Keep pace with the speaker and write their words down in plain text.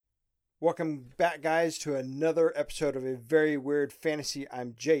Welcome back, guys, to another episode of A Very Weird Fantasy.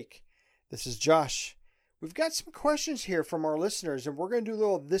 I'm Jake. This is Josh. We've got some questions here from our listeners, and we're going to do a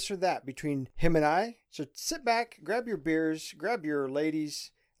little this or that between him and I. So sit back, grab your beers, grab your ladies,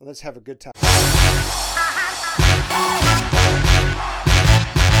 and let's have a good time.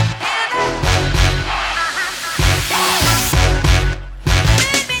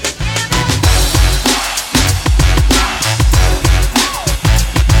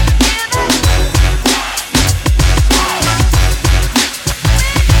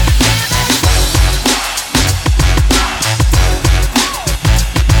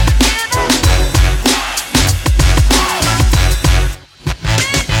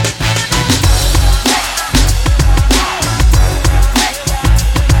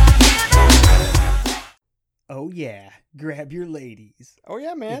 Oh yeah, grab your ladies. Oh,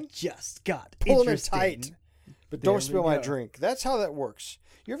 yeah, man. It just got Pull them in interesting. tight. But There don't we spill my go. drink. That's how that works.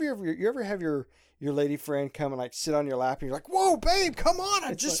 You ever have your lady friend come and like sit on your lap and you're like, whoa, babe, come on.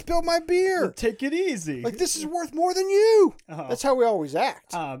 I It's just like- spilled my beer. Take it easy. Like, this is worth more than you. Uh-huh. That's how we always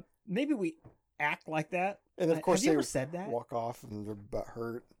act. Maybe we act like that. And then, of course, have you they ever said that? walk off and their butt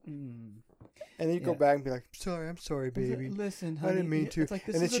hurt. Mm. And then you go Yeah. back and be like, I'm sorry, baby. Listen, I honey, didn't mean to. It's like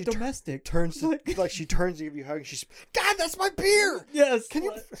this And then is a she domestic. Turns to, Like- like she turns to give you a hug and she's, God, that's my beer. Yes. Can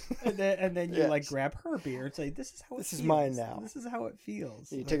you? And then you like Yes. grab her beer and say, "This is how it This feels. is mine now." This is how it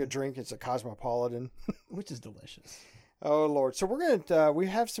feels." You take a drink. It's a Cosmopolitan. which is delicious. Oh Lord! So we're gonna we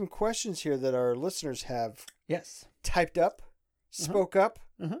have some questions here that our listeners have Yes. typed up, spoke up,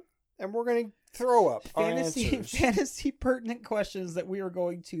 Uh-huh. and we're gonna throw up our answers. Fantasy pertinent questions that we are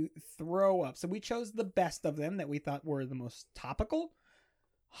going to throw up. So we chose the best of them that we thought were the most topical,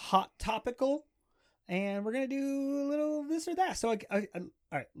 hot topical, and we're gonna do a little this or that. So all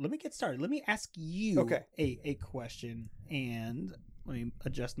right, let me get started. Let me ask you a question, and let me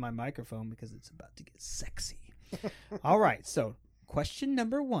adjust my microphone because it's about to get sexy. All right, so question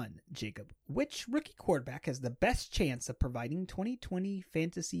number 1, Jacob. Which rookie quarterback has the best chance of providing 2020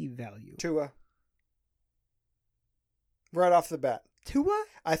 fantasy value? Tua. Right off the bat, Tua?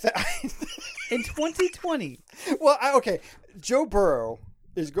 I think. In 2020. Well, okay. Joe Burrow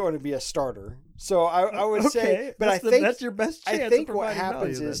is going to be a starter, so I would say. But that's your best chance. I think of what providing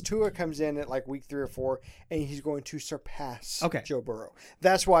happens value, is then. Tua comes in at like week 3 or 4, and he's going to surpass Okay. Joe Burrow.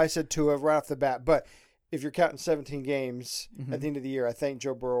 That's why I said Tua right off the bat. But if you're counting 17 games Mhm. at the end of the year, I think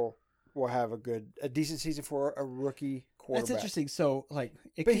Joe Burrow will have a decent season for a rookie quarterback. That's interesting. So, like,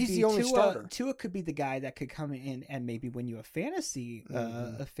 But could he's be the only Tua, starter. Tua could be the guy that could come in and maybe win you a fantasy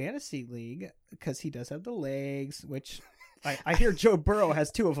league because he does have the legs. Which I hear Joe Burrow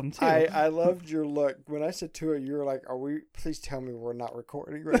has 2 of them too. I loved your look when I said Tua. You were like, "Are we? Please tell me we're not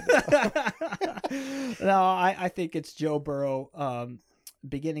recording right now." No, I think it's Joe Burrow.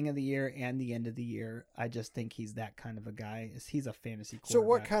 Beginning of the year and the end of the year, I just think he's that kind of a guy. He's a fantasy quarterback. So,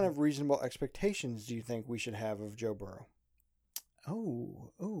 what kind of reasonable expectations do you think we should have of Joe Burrow?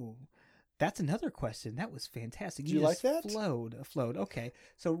 Oh, that's another question. That was fantastic. Do you like just that? Flowed. Okay,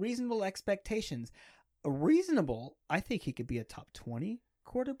 so reasonable expectations. Reasonable. I think he could be a top 20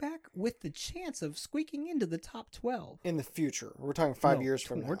 quarterback with the chance of squeaking into the top 12 In the future, we're talking 5 No, years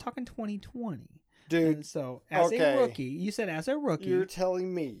from now. We're talking 2020. Dude, And so, as okay. a rookie, you said as a rookie. you're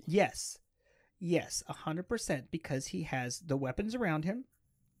telling me. Yes, 100%, because he has the weapons around him.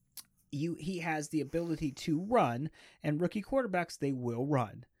 He has the ability to run, and rookie quarterbacks, they will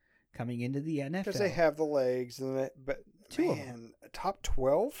run coming into the NFL. Because they have the legs, but 2 of man, a top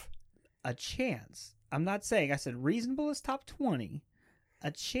 12? a chance. I'm not saying, I said reasonable is top 20,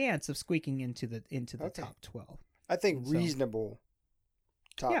 a chance of squeaking into the Okay. top 12. I think So- reasonable.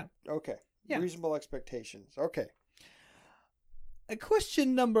 Top. Yeah. Okay. Yeah. Reasonable expectations. Okay. A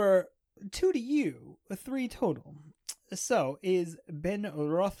question number 2 to you, 3 total. So, is Ben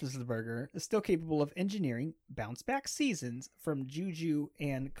Roethlisberger still capable of engineering bounce-back seasons from Juju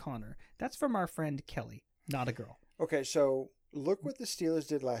and Connor? That's from our friend Kelly, not a girl. Okay, so look what the Steelers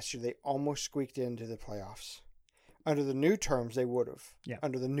did last year. They almost squeaked into the playoffs. Under the new terms, they would have. Yeah.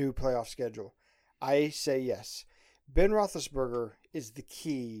 Under the new playoff schedule. I say yes. Ben Roethlisberger is the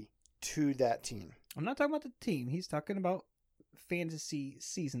key to that team. I'm not talking about the team. He's talking about fantasy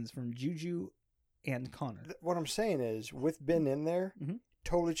seasons from Juju and Connor. What I'm saying is, with Ben in there, Mhm.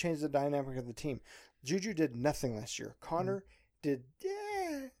 totally changed the dynamic of the team. Juju did nothing last year. Connor did,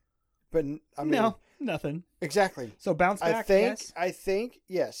 but I mean, No, nothing. exactly. So bounce back, yes? I think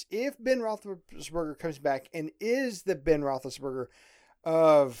yes. If Ben Roethlisberger comes back and is the Ben Roethlisberger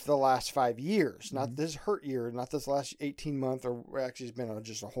of the last 5 years, not this hurt year, not this last 18 month, or actually it's been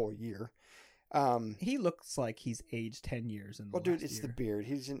just a whole year. He looks like he's aged 10 years in the Well, dude, last it's year. the beard.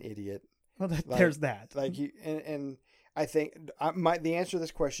 He's an idiot. Well, Like- there's that. Like he and I think the answer to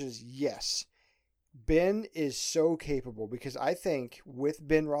this question is yes. Ben is so capable because I think with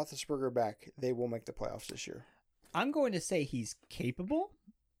Ben Roethlisberger back, they will make the playoffs this year. I'm going to say he's capable,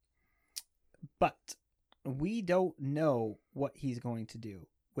 but we don't know what he's going to do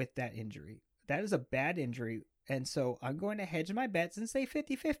with that injury. That is a bad injury, and so I'm going to hedge my bets and say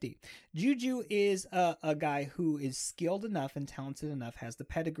 50-50. Juju is a guy who is skilled enough and talented enough, has the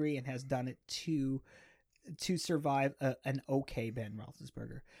pedigree, and has done it to survive an okay Ben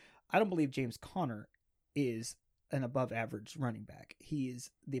Roethlisberger. I don't believe James Conner is an above average running back. He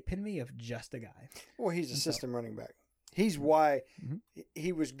is the epitome of just a guy. Well, he's a And so- system running back. He's why Mhm.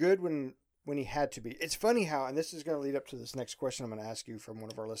 he was good when he had to be. It's funny how, and this is going to lead up to this next question I'm going to ask you from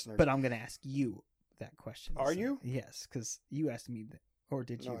one of our listeners. But I'm going to ask you that question. Are you? Yes, because you asked me that, or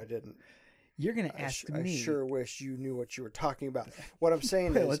did you? No, I didn't. You're going to ask me. I sure wish you knew what you were talking about. What I'm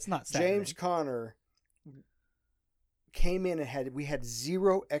saying Well, is it's not Saturday. James Conner came in and we had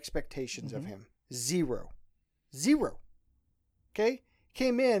zero expectations of Mhm. him. Zero. Okay?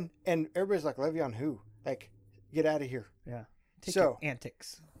 Came in and everybody's like, Le'Veon who? Like, get out of here. Yeah. Take So- your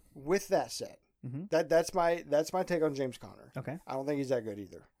antics. With that said, Mhm. that's my take on James Conner. Okay. I don't think he's that good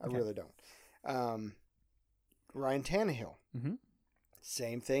either. I Okay. really don't. Ryan Tannehill, Mhm.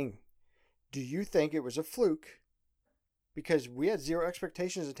 same thing. Do you think it was a fluke? Because we had zero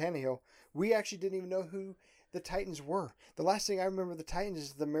expectations of Tannehill. We actually didn't even know who the Titans were. The last thing I remember the Titans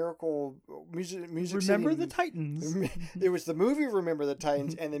is the Miracle Music Remember City. the Titans. It was the movie Remember the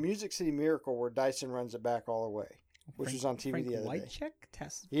Titans and the Music City Miracle where Dyson runs it back all the way, which was on TV Frank the other day. Whitecheck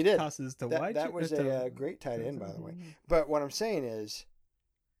He did. tosses to That Whitecheck. was a great tight end, by the way. But what I'm saying is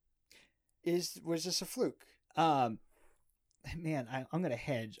was this a fluke? Man, I'm going to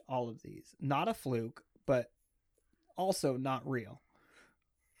hedge all of these. Not a fluke, but also not real.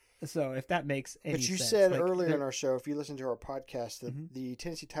 So if that makes any sense. But you said like, earlier there- in our show, if you listen to our podcast, that Mhm. the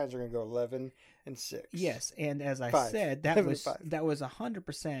Tennessee Titans are going to go 11-6. Yes, and as I Five. said, that 11-5. was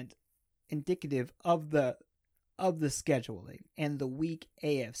 100% indicative of the scheduling and the weak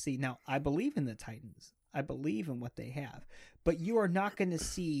AFC. Now, I believe in the Titans. I believe in what they have, but you are not going to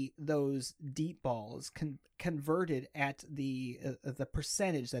see those deep balls converted at the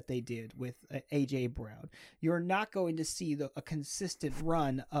percentage that they did with AJ Brown. You're not going to see a consistent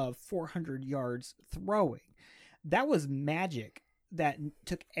run of 400 yards throwing. That was magic that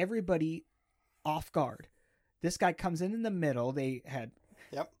took everybody off guard. This guy comes in the middle. They had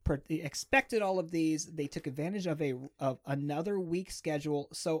they expected all of these. They took advantage of another weak schedule.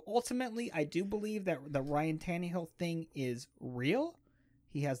 So ultimately, I do believe that the Ryan Tannehill thing is real.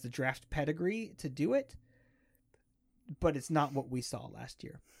 He has the draft pedigree to do it, but it's not what we saw last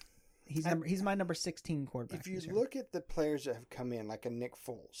year. He's my number 16 quarterback. If you this year. look at the players that have come in, like a Nick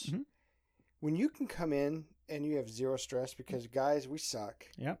Foles, Mhm. when you can come in and you have zero stress because, guys, we suck.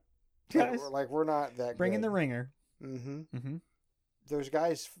 Yep. Like, Guys, we're not that bring good. in the ringer. Mm-hmm. Mm-hmm. Those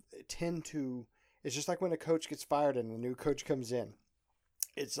guys tend to. It's just like when a coach gets fired and a new coach comes in.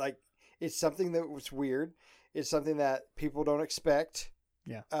 It's like it's something that was weird. It's something that people don't expect.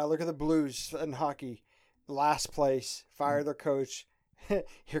 Yeah. Look at the Blues in hockey. Last place, fire their coach.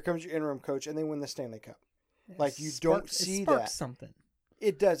 Here comes your interim coach, and they win the Stanley Cup. Like, you don't see it sparks that. something.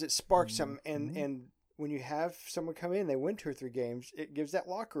 It does. It sparks Mm-hmm. something, and when you have someone come in, they win 2 or 3 games. It gives that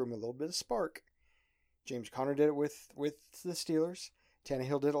locker room a little bit of spark. James Conner did it with the Steelers.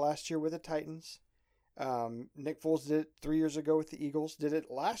 Tannehill did it last year with the Titans. Nick Foles did it 3 years ago with the Eagles. Did it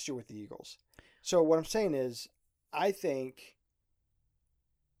last year with the Eagles. So what I'm saying is, I think,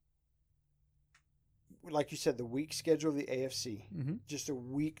 like you said, the weak schedule of the AFC, Mm-hmm. just a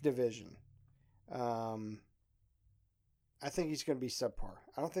weak division. I think he's going to be subpar.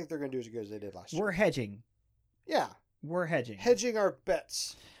 I don't think they're going to do as good as they did last year. We're hedging. Yeah, We're hedging. hedging our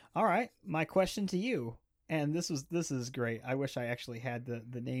bets. All right, my question to you, and this is great. I wish I actually had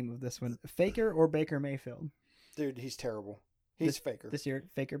the name of this one. Faker or Baker Mayfield? Dude, he's terrible. He's Faker. This year,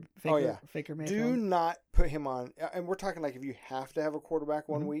 Faker. Oh, yeah. Faker Do Mayfield. not put him on. And we're talking like if you have to have a quarterback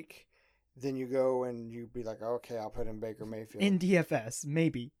one Mhm. week, then you go and you be like, okay, I'll put in Baker Mayfield. In DFS,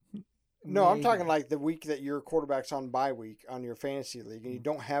 maybe. No, I'm Maybe. talking like the week that your quarterback's on bye week on your fantasy league Mm. and you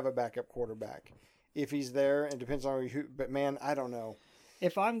don't have a backup quarterback. If he's there, it depends on who. But man, I don't know.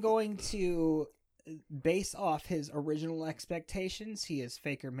 If I'm going to base off his original expectations, he is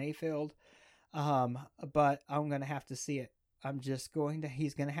Faker Mayfield. But I'm going to have to see it.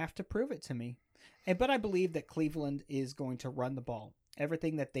 He's going to have to prove it to me. But I believe that Cleveland is going to run the ball.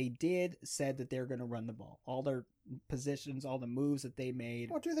 Everything that they did said that they're going to run the ball. All their positions, all the moves that they made.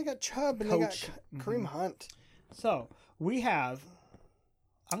 Well, dude, they got Chubb and Coach. they got Kareem Hunt. So we have.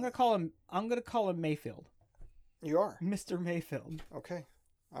 I'm gonna call him Mayfield. You are Mr. Mayfield. okay.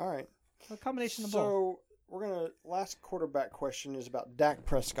 All right. A combination of both. So we're gonna last quarterback question is about Dak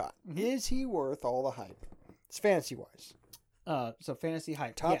Prescott. Is he worth all the hype? It's fantasy wise. So fantasy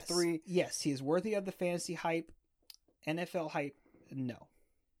hype. Top Yes. 3. Yes, he is worthy of the fantasy hype. NFL hype, no.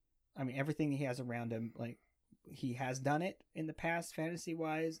 I mean, everything he has around him, like he has done it in the past, fantasy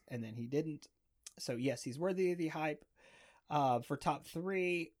wise, and then he didn't. So yes, he's worthy of the hype. For top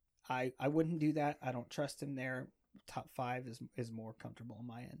 3, I wouldn't do that. I don't trust him there. Top 5 is more comfortable on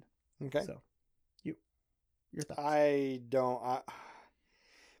my end. Okay. So, your thoughts? I don't.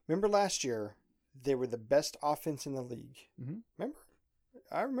 Remember last year, they were the best offense in the league. Mm-hmm. Remember?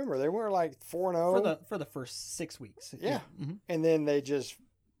 I remember they were like 4-0 for the first 6 weeks. Yeah. Mm-hmm. and then they just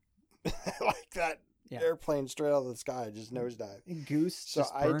like that Yeah. airplane straight out of the sky, just nosedive. And Goose So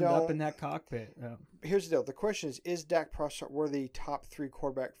just I burned up don't- in that cockpit. Here's the deal. The question is Dak Prescott worthy top 3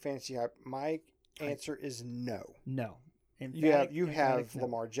 quarterback fantasy hype? My answer is no. No. You have Emphatic no.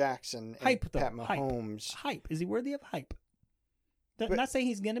 Lamar Jackson and Hype, though. Pat Hype. Mahomes. Hype. Is he worthy of hype? But- I'm not saying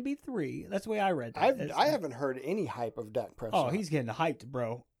he's going to be 3. That's the way I read that. I haven't heard any hype of Dak Prescott. Oh, he's getting hyped,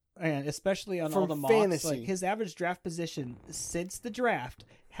 bro. And especially on From all the mocks, fantasy. like his average draft position since the draft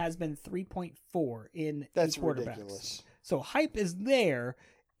has been 3.4 in That's quarterbacks. ridiculous. So hype is there.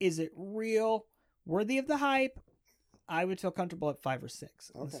 Is it real? Worthy of the hype? I would feel comfortable at 5 or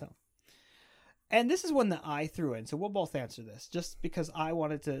 6. Okay. And this is one that I threw in, so we'll both answer this, just because I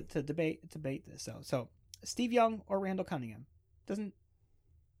wanted to debate this. So Steve Young or Randall Cunningham?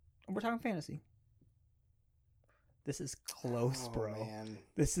 We're talking fantasy. This is close, Oh, bro. man.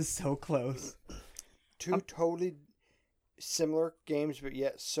 This is so close. Two totally similar games, but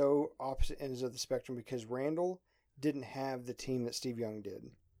yet so opposite ends of the spectrum because Randall didn't have the team that Steve Young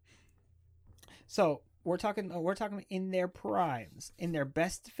did. So we're talking in their primes, in their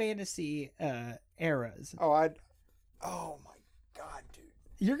best fantasy eras. Oh my God, dude.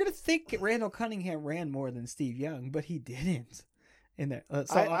 You're gonna think Randall Cunningham ran more than Steve Young, but he didn't. In there,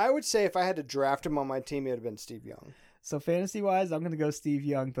 I would say if I had to draft him on my team, it would have been Steve Young. So fantasy wise, I'm going to go Steve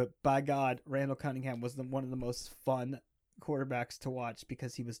Young, but by God, Randall Cunningham was one of the most fun quarterbacks to watch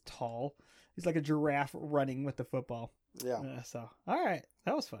because he was tall. He's like a giraffe running with the football. Yeah. All right,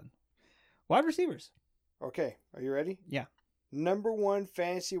 that was fun. Wide receivers. Okay, are you ready? Yeah. Number 1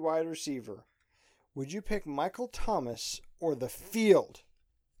 fantasy wide receiver. Would you pick Michael Thomas or the field?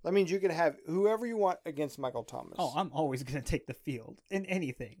 That means you can have whoever you want against Michael Thomas. Oh, I'm always going to take the field in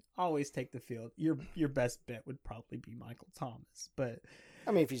anything. Always take the field. Your best bet would probably be Michael Thomas, but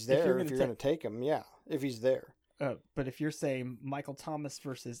I mean, if he's there, you're if you're going to take him, yeah. If he's there. but if you're saying Michael Thomas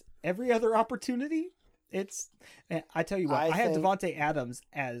versus every other opportunity, I tell you what, I have Devontae Adams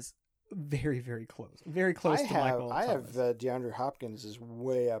as very, very close to Michael Thomas. I have DeAndre Hopkins is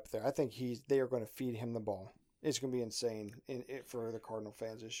way up there. I think they are going to feed him the ball. It's going to be insane for the Cardinal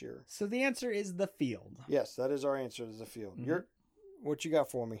fans this year. So the answer is the field. Yes, that is our answer, is the field. Mm-hmm. What you got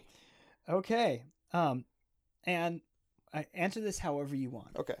for me? Okay. And I answer this however you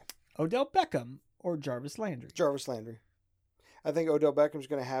want. Okay. Odell Beckham or Jarvis Landry? Jarvis Landry. I think Odell Beckham's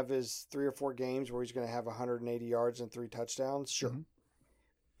going to have his 3 or 4 games where he's going to have 180 yards and 3 touchdowns. Sure. Mm-hmm.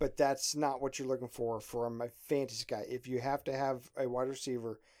 But that's not what you're looking for from a fantasy guy. If you have to have a wide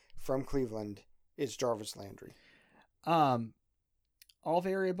receiver from Cleveland, it's Jarvis Landry. All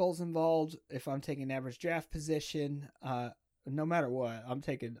variables involved. If I'm taking average draft position, no matter what, I'm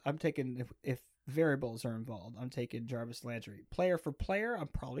taking if variables are involved, I'm taking Jarvis Landry. Player for player, I'm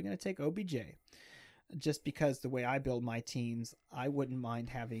probably going to take OBJ. Just because the way I build my teams, I wouldn't mind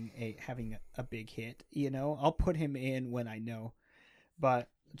having a big hit. I'll put him in when I know. But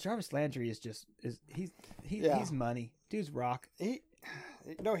Jarvis Landry he's money. Dude's rock. He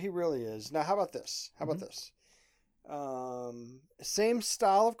really is. Now, how about this? Same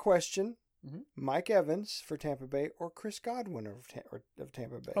style of question. Mm-hmm. Mike Evans for Tampa Bay or Chris Godwin of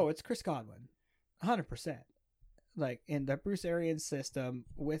Tampa Bay? Oh, it's Chris Godwin. 100%. Like in the Bruce Arians system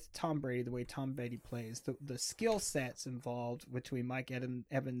with Tom Brady, the way Tom Brady plays, the skill sets involved between Mike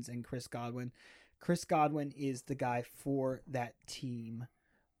Evans and Chris Godwin. Chris Godwin is the guy for that team.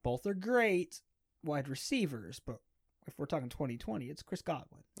 Both are great wide receivers, but if we're talking 2020, it's Chris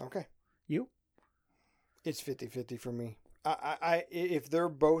Godwin. Okay. You? It's 50-50 for me. I if they're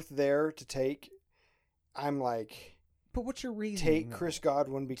both there to take, I'm like, but what's your reason? Take Chris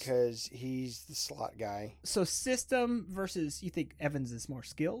Godwin because he's the slot guy. So system versus, you think Evans is more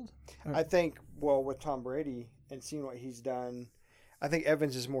skilled? I think, with Tom Brady and seeing what he's done, I think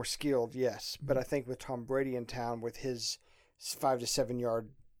Evans is more skilled, yes. But I think with Tom Brady in town with his 5 to 7 yard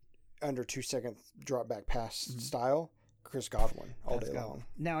under 2 second drop back pass style, Chris Godwin all day long.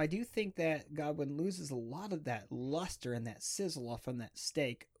 Now, I do think that Godwin loses a lot of that luster and that sizzle off on that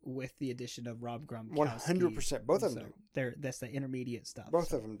steak with the addition of Rob Gronkowski. 100%. Both of them do. That's the intermediate stuff.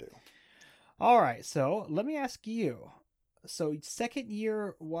 Both of them do. All right, so let me ask you. So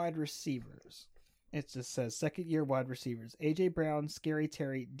second-year wide receivers. It just says second-year wide receivers. A.J. Brown, Scary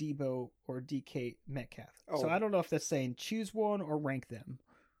Terry, Debo, or DK Metcalf. So I don't know if that's saying choose one or rank them.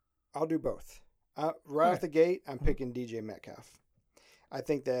 I'll do both. Right off the gate, I'm picking DJ Metcalf. I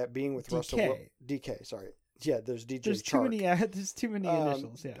think that being with Russell... DK, sorry. Yeah, there's DJ There's Chark. There's too many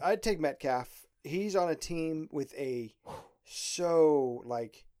initials, yeah. I'd take Metcalf. He's on a team with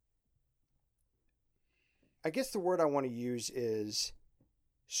I guess the word I want to use is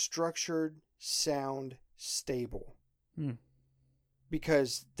structured, sound, stable.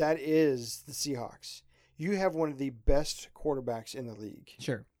 Because that is the Seahawks. You have one of the best quarterbacks in the league.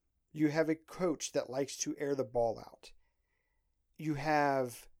 Sure. You have a coach that likes to air the ball out. You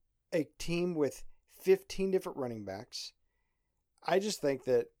have a team with 15 different running backs. I just think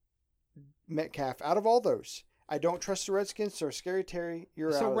that Metcalf, out of all those, I don't trust the Redskins, so Scary Terry,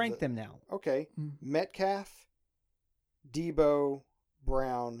 you're out. So rank them now. Okay. Metcalf, Debo,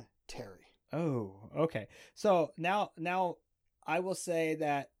 Brown, Terry. Oh, okay. So now I will say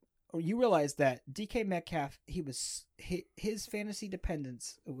that you realize that DK Metcalf, his fantasy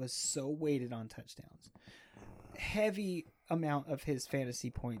dependence was so weighted on touchdowns. Heavy amount of his fantasy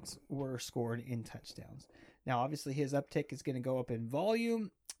points were scored in touchdowns. Now, obviously, his uptick is going to go up in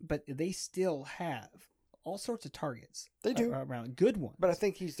volume, but they still have all sorts of targets. They do. Around good ones. But I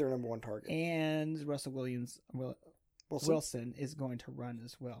think he's their number one target. And Russell Wilson is going to run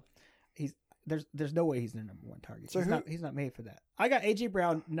as well. There's no way he's their number one target. So he's not made for that. I got AJ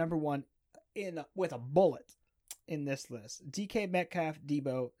Brown number one with a bullet in this list. DK Metcalf,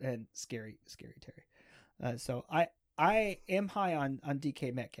 Debo, and Scary Terry. So I am high on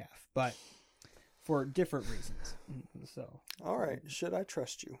DK Metcalf, but for different reasons. So all right, should I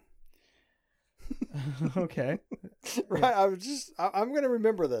trust you? Okay. Right. I'm going to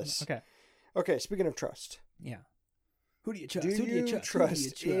remember this. Okay. Speaking of trust. Yeah. Who do you trust? Do you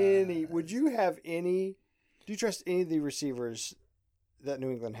trust any? Would you have any? Do you trust any of the receivers that New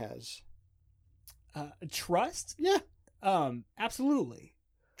England has? Trust? Yeah. Absolutely.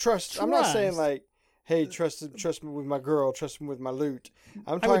 Trust. I'm not saying like, hey, trust me with my girl, trust me with my loot.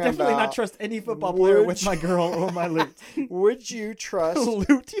 I would definitely not trust any football player with my girl or my loot. Would you trust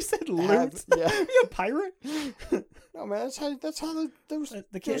loot? You said loot? Yeah. You a pirate? No, man. That's how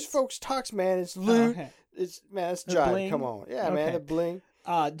those folks talks, man. It's loot. It's that's jive. Bling? Come on, yeah, man. The bling.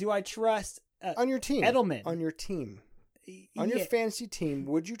 Do I trust on your team? Edelman on your team, on your fantasy team?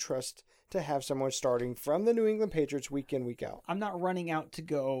 Would you trust to have someone starting from the New England Patriots week in, week out? I'm not running out to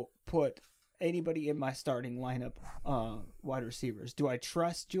go put anybody in my starting lineup. Wide receivers. Do I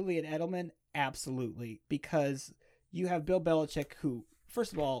trust Julian Edelman? Absolutely, because you have Bill Belichick, who,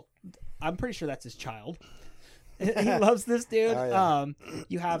 first of all, I'm pretty sure that's his child. He loves this dude. Oh, yeah.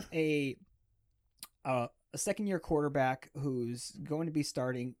 You have a second-year quarterback who's going to be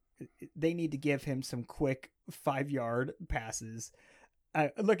starting. They need to give him some quick 5-yard passes.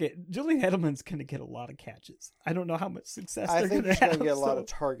 Look at Julian Edelman's going to get a lot of catches. I don't know how much success I think he's going to get a lot so. of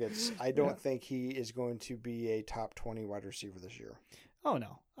targets. I don't think he is going to be a top 20 wide receiver this year. Oh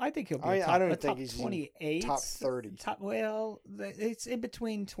no, I think he'll be. I don't think he's 28, top 30. It's in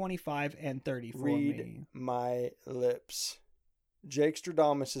between 25 and 30 for me. Read my lips. Jake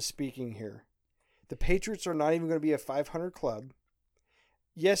Stradamus is speaking here. The Patriots are not even going to be a 500 club.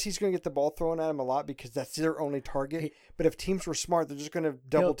 Yes, he's going to get the ball thrown at him a lot because that's their only target. But if teams were smart, they're just going to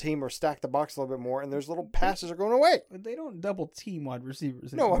double team or stack the box a little bit more, and those little passes are going away. They don't double team wide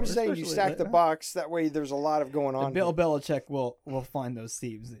receivers. No, I'm saying you stack the box. That way there's a lot of going on. Bill Belichick will find those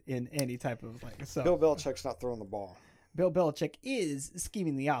thieves in any type of like. So. Bill Belichick's not throwing the ball. Bill Belichick is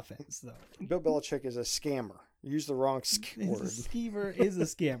scheming the offense, though. Bill Belichick is a scammer. You used the wrong word. A schemer is a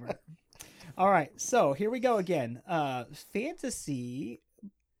scammer. All right, so here we go again. Fantasy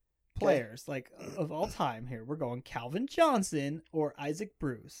players, like of all time here. We're going Calvin Johnson or Isaac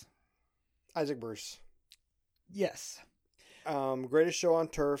Bruce. Isaac Bruce. Yes. Greatest show on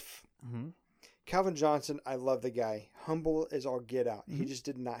turf. Mm-hmm. Calvin Johnson, I love the guy. Humble as all get out. Mm-hmm. He just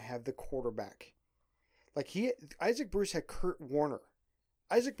did not have the quarterback. Isaac Bruce had Kurt Warner.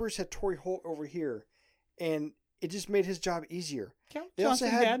 Isaac Bruce had Torrey Holt over here. And it just made his job easier. They Johnson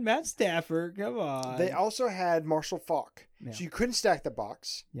also had Matt Stafford. Come on. They also had Marshall Faulk. Yeah. So you couldn't stack the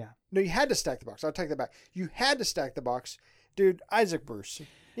box. Yeah. No, you had to stack the box. I'll take that back. You had to stack the box Dude, Isaac Bruce.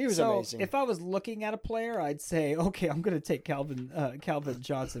 He was amazing. If I was looking at a player, I'd say, okay, I'm going to take Calvin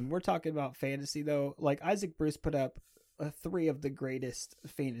Johnson. We're talking about fantasy, though. Like, Isaac Bruce put up 3 of the greatest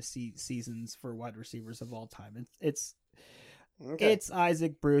fantasy seasons for wide receivers of all time. It's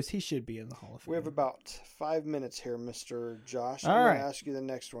Isaac Bruce. He should be in the Hall of Fame. We have about 5 minutes here, Mr. Josh. All I'm right. going to ask you the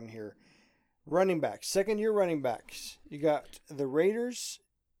next one here. Running backs. Second-year running backs. You got the Raiders,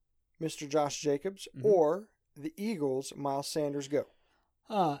 Mr. Josh Jacobs, or the Eagles, Miles Sanders. Go.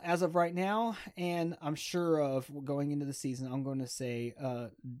 As of right now, and I'm sure of going into the season, I'm going to say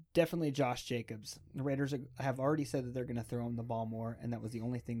definitely Josh Jacobs. The Raiders have already said that they're going to throw him the ball more, and that was the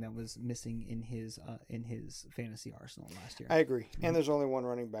only thing that was missing in his fantasy arsenal last year. I agree. And there's only one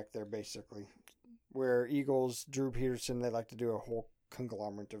running back there, basically. Where Eagles, Drew Peterson, they like to do a whole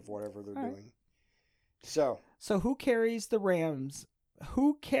conglomerate of whatever they're doing. So who carries the Rams?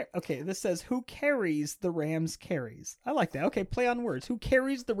 Okay, this says who carries the Rams carries. I like that. Okay, play on words. Who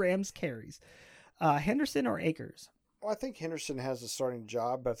carries the Rams carries? Henderson or Akers? Well, I think Henderson has a starting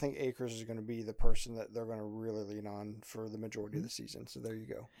job, but I think Akers is going to be the person that they're going to really lean on for the majority of the season. So there you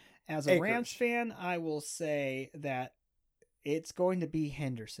go. As a Rams fan, I will say that it's going to be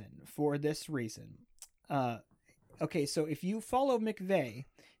Henderson for this reason. Okay, so if you follow McVay,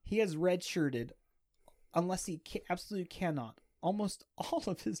 he has redshirted, unless he absolutely cannot, almost all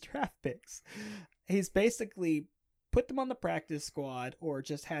of his draft picks. He's basically put them on the practice squad or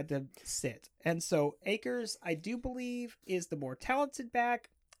just had to sit. And so Akers, I do believe, is the more talented back.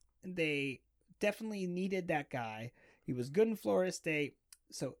 They definitely needed that guy. He was good in Florida State.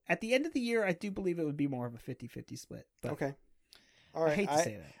 So at the end of the year, I do believe it would be more of a 50-50 split. But okay. All right. I hate to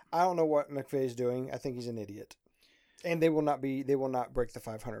say that. I don't know what McVay is doing. I think he's an idiot. And they will not break the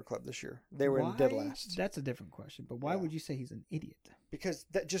 500 club this year. They were in dead last. That's a different question. But why would you say he's an idiot? Because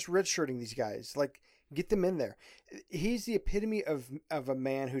that just redshirting these guys, like, get them in there. He's the epitome of a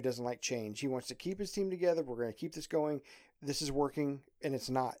man who doesn't like change. He wants to keep his team together. We're going to keep this going. This is working, and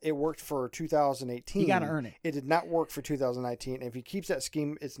it's not. It worked for 2018. You got to earn it. It did not work for 2019. If he keeps that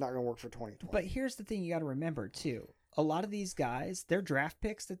scheme, it's not going to work for 2020. But here's the thing you got to remember, too. A lot of these guys, their draft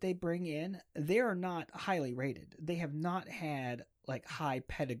picks that they bring in, they are not highly rated. They have not had like high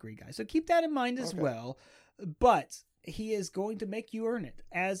pedigree guys. So keep that in mind as well. But he is going to make you earn it,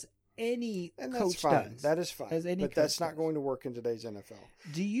 as any coach does. That is fine. But that's not going to work in today's NFL.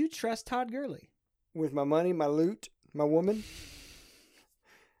 Do you trust Todd Gurley? With my money, my loot, my woman?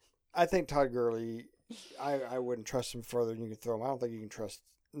 I think Todd Gurley, I wouldn't trust him further than you can throw him. I don't think you can trust.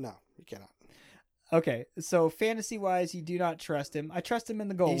 No, you cannot. Okay, so fantasy-wise, you do not trust him. I trust him in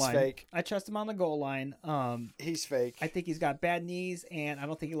the goal line. He's fake. I trust him on the goal line. He's fake. I think he's got bad knees, and I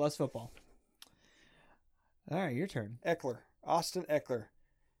don't think he loves football. All right, your turn. Eckler. Austin Eckler.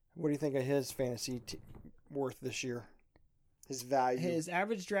 What do you think of his fantasy worth this year? His value? His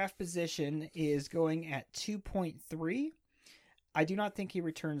average draft position is going at 2.3. I do not think he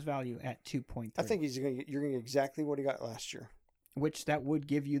returns value at 2.3. I think you're going to get exactly what he got last year. Which that would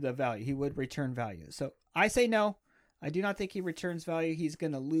give you the value. He would return value. So I say no. I do not think he returns value. He's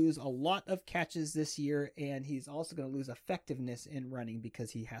going to lose a lot of catches this year, and he's also going to lose effectiveness in running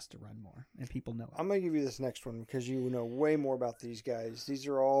because he has to run more, and people know it. I'm going to give you this next one because you know way more about these guys. These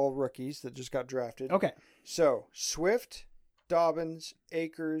are all rookies that just got drafted. Okay. So, Swift, Dobbins,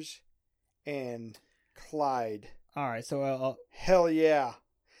 Akers, and Clyde. All right, so hell yeah.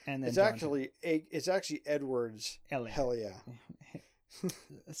 And then it's actually Edwards. Hell yeah.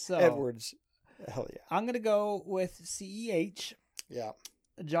 So Edwards. Hell yeah. I'm gonna go with CEH. Yeah.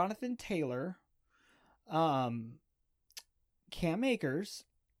 Jonathan Taylor, Cam Akers,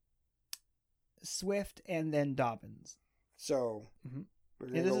 Swift, and then Dobbins. So we're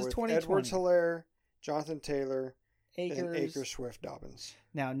gonna this go is with 2020. Edwards-Helaire, Jonathan Taylor, Akers. and Akers, Swift, Dobbins.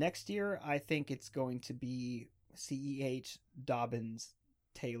 Now next year, I think it's going to be CEH, Dobbins,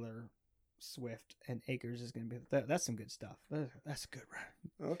 Taylor, Swift, and Akers is going to be. That's some good stuff. That's a good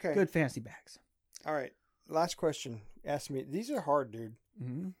run. Okay. Good fantasy backs. All right. Last question. Ask me. These are hard, dude.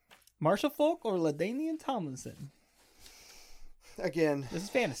 Mm-hmm. Marshall Faulk or LaDainian Tomlinson? Again, this is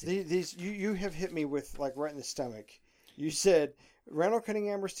fantasy. These you have hit me with like right in the stomach. You said Randall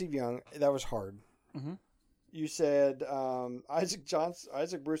Cunningham or Steve Young. That was hard. Mm-hmm. You said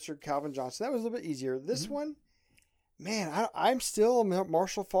Isaac Brewster, Calvin Johnson. That was a little bit easier. This one, man, I'm still a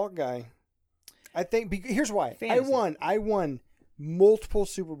Marshall Faulk guy. I think here's why. Fantasy. I won multiple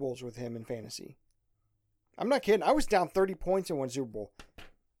Super Bowls with him in fantasy. I'm not kidding. I was down 30 points in one Super Bowl.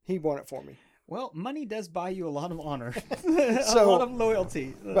 He won it for me. Well, money does buy you a lot of honor, a lot of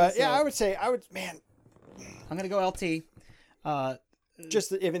loyalty. But yeah, I would. Man, I'm gonna go LT.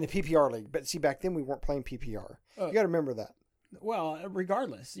 Just in the PPR league. But see, back then we weren't playing PPR. You got to remember that. Well,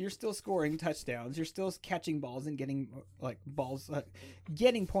 regardless, you're still scoring touchdowns. You're still catching balls and getting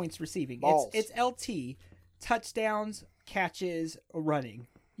getting points receiving. Balls. It's LT, touchdowns, catches, running.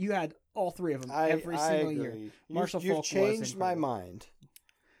 You had all three of them every single year. Marshall You've Faulk changed was my incredible. mind.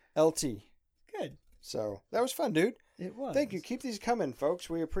 LT. Good. So that was fun, dude. It was. Thank you. Keep these coming, folks.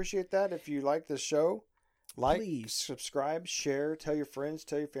 We appreciate that. If you like the show, like, Please. subscribe, share, tell your friends,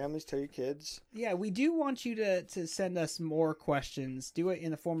 tell your families, tell your kids. Yeah, we do want you to send us more questions. Do it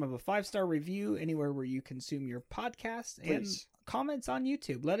in the form of a 5-star review anywhere where you consume your podcast and Please. comments on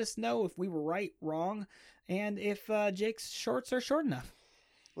YouTube. Let us know if we were right, wrong, and if Jake's shorts are short enough.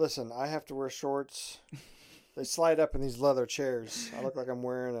 Listen, I have to wear shorts. They slide up in these leather chairs. I look like I'm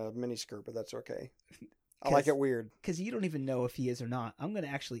wearing a mini skirt, but that's okay. I like it weird. Because you don't even know if he is or not. I'm going to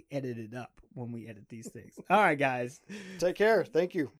actually edit it up when we edit these things. All right, guys. Take care. Thank you.